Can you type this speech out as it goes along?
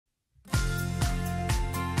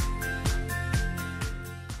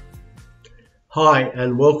Hi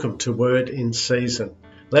and welcome to Word in Season.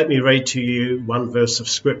 Let me read to you one verse of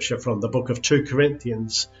scripture from the book of 2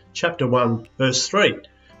 Corinthians chapter 1 verse 3.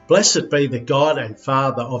 Blessed be the God and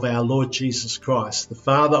Father of our Lord Jesus Christ, the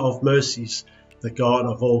Father of mercies, the God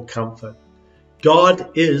of all comfort.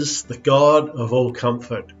 God is the God of all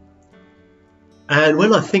comfort. And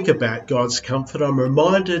when I think about God's comfort, I'm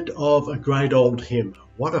reminded of a great old hymn,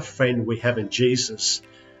 What a Friend We Have in Jesus.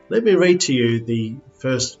 Let me read to you the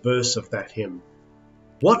first verse of that hymn.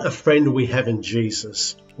 What a friend we have in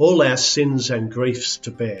Jesus, all our sins and griefs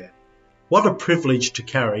to bear. What a privilege to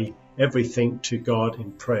carry everything to God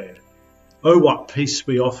in prayer. Oh, what peace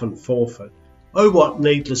we often forfeit. Oh, what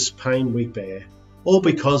needless pain we bear, all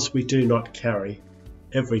because we do not carry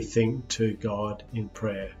everything to God in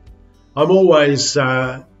prayer. I'm always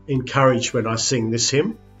encouraged when I sing this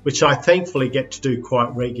hymn, which I thankfully get to do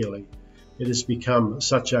quite regularly. It has become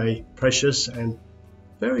such a precious and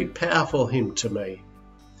very powerful hymn to me.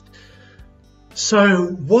 So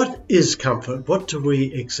what is comfort? What do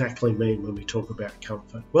we exactly mean when we talk about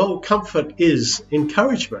comfort? Well, comfort is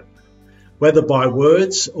encouragement, whether by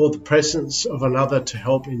words or the presence of another to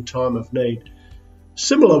help in time of need.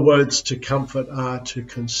 Similar words to comfort are to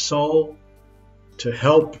console, to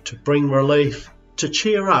help, to bring relief, to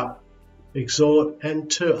cheer up, exhort, and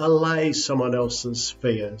to allay someone else's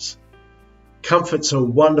fears. Comfort's a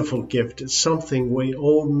wonderful gift. It's something we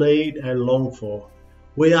all need and long for.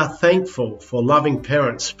 We are thankful for loving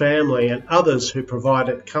parents, family, and others who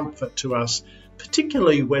provided comfort to us,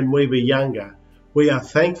 particularly when we were younger. We are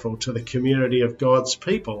thankful to the community of God's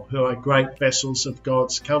people who are great vessels of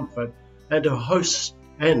God's comfort, and to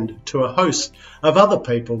a host of other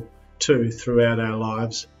people too throughout our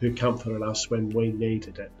lives who comforted us when we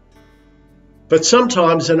needed it. But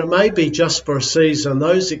sometimes, and it may be just for a season,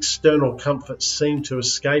 those external comforts seem to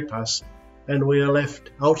escape us and we are left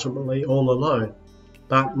ultimately all alone,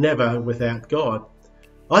 but never without God.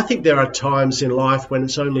 I think there are times in life when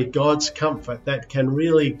it's only God's comfort that can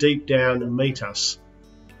really deep down meet us.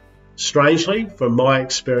 Strangely, from my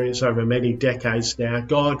experience over many decades now,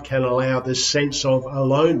 God can allow this sense of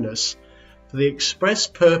aloneness for the express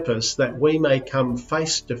purpose that we may come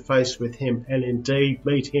face to face with Him and indeed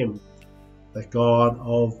meet Him, the God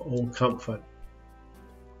of all comfort.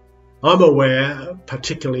 I'm aware,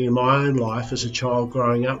 particularly in my own life as a child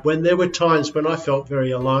growing up, when there were times when I felt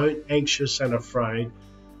very alone, anxious and afraid,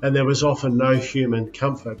 and there was often no human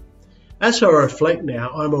comfort. As I reflect now,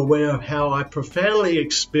 I'm aware of how I profoundly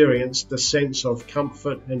experienced a sense of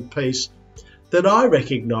comfort and peace that I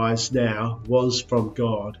recognise now was from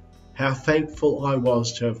God. How thankful I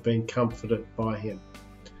was to have been comforted by Him.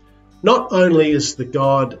 Not only is the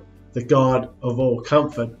God of all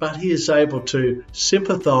comfort, but He is able to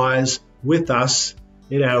sympathise with us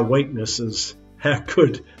in our weaknesses. How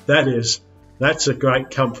good that is. That's a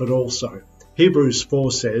great comfort also. Hebrews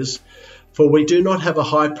 4 says, For we do not have a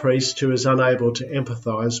high priest who is unable to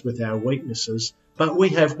empathise with our weaknesses, but we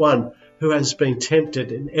have one who has been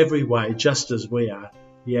tempted in every way just as we are,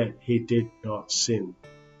 yet He did not sin.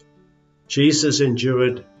 Jesus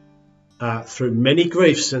endured through many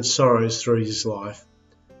griefs and sorrows through His life.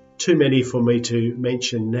 Too many for me to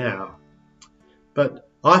mention now. But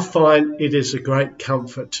I find it is a great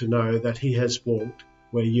comfort to know that He has walked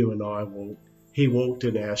where you and I walk. He walked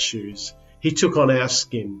in our shoes. He took on our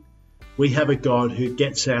skin. We have a God who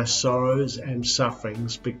gets our sorrows and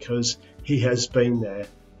sufferings because He has been there,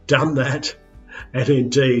 done that, and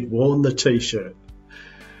indeed worn the t-shirt.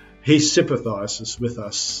 He sympathises with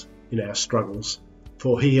us in our struggles,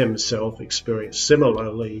 for He Himself experienced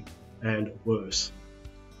similarly and worse.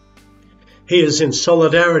 He is in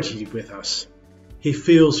solidarity with us. He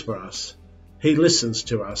feels for us. He listens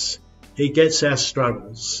to us. He gets our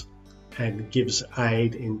struggles and gives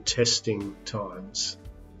aid in testing times.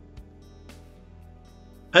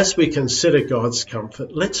 As we consider God's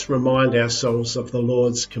comfort, let's remind ourselves of the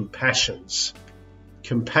Lord's compassions.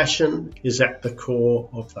 Compassion is at the core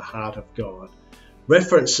of the heart of God.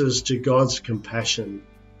 References to God's compassion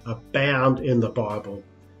abound in the Bible.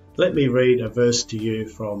 Let me read a verse to you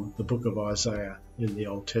from the book of Isaiah in the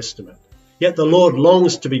Old Testament. Yet the Lord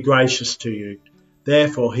longs to be gracious to you.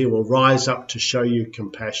 Therefore He will rise up to show you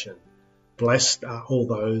compassion. Blessed are all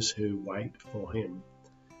those who wait for Him.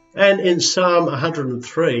 And in Psalm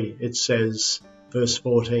 103 it says, verse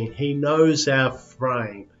 14, He knows our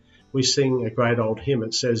frame. We sing a great old hymn.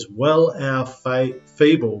 It says, Well our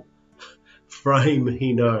feeble frame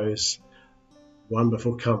He knows.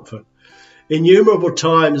 Wonderful comfort. Innumerable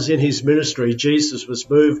times in His ministry, Jesus was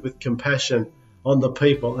moved with compassion on the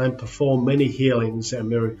people and performed many healings and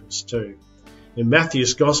miracles too. In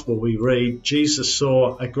Matthew's Gospel we read, Jesus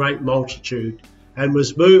saw a great multitude and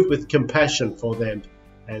was moved with compassion for them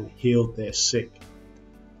and healed their sick.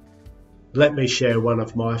 Let me share one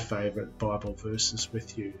of my favourite Bible verses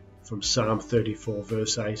with you from Psalm 34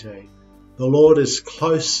 verse 18. The Lord is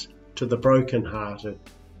close to the brokenhearted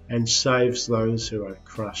and saves those who are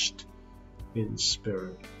crushed in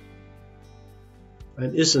spirit.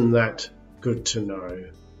 And isn't that good to know?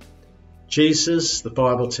 Jesus, the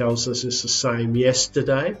Bible tells us, is the same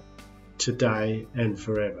yesterday, today and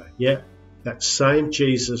forever. Yeah, that same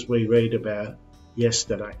Jesus we read about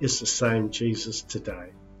yesterday is the same Jesus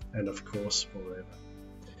today and of course forever.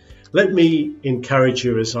 Let me encourage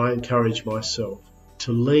you, as I encourage myself,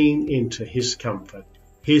 to lean into his comfort,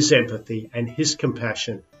 his empathy and his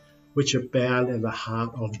compassion, which abound in the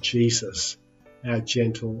heart of Jesus, our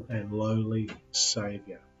gentle and lowly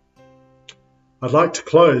Saviour. I'd like to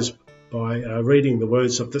close by reading the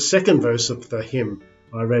words of the second verse of the hymn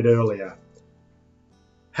I read earlier.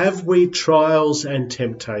 Have we trials and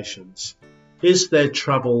temptations? Is there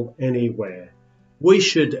trouble anywhere? We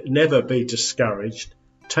should never be discouraged.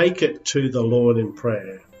 Take it to the Lord in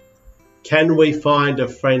prayer. Can we find a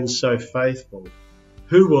friend so faithful,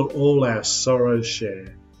 who will all our sorrows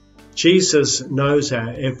share? Jesus knows our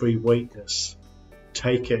every weakness.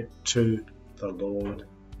 Take it to the Lord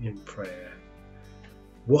in prayer.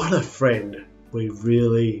 What a friend we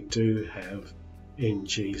really do have in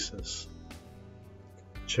Jesus.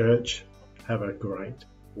 Church, have a great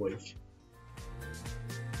week.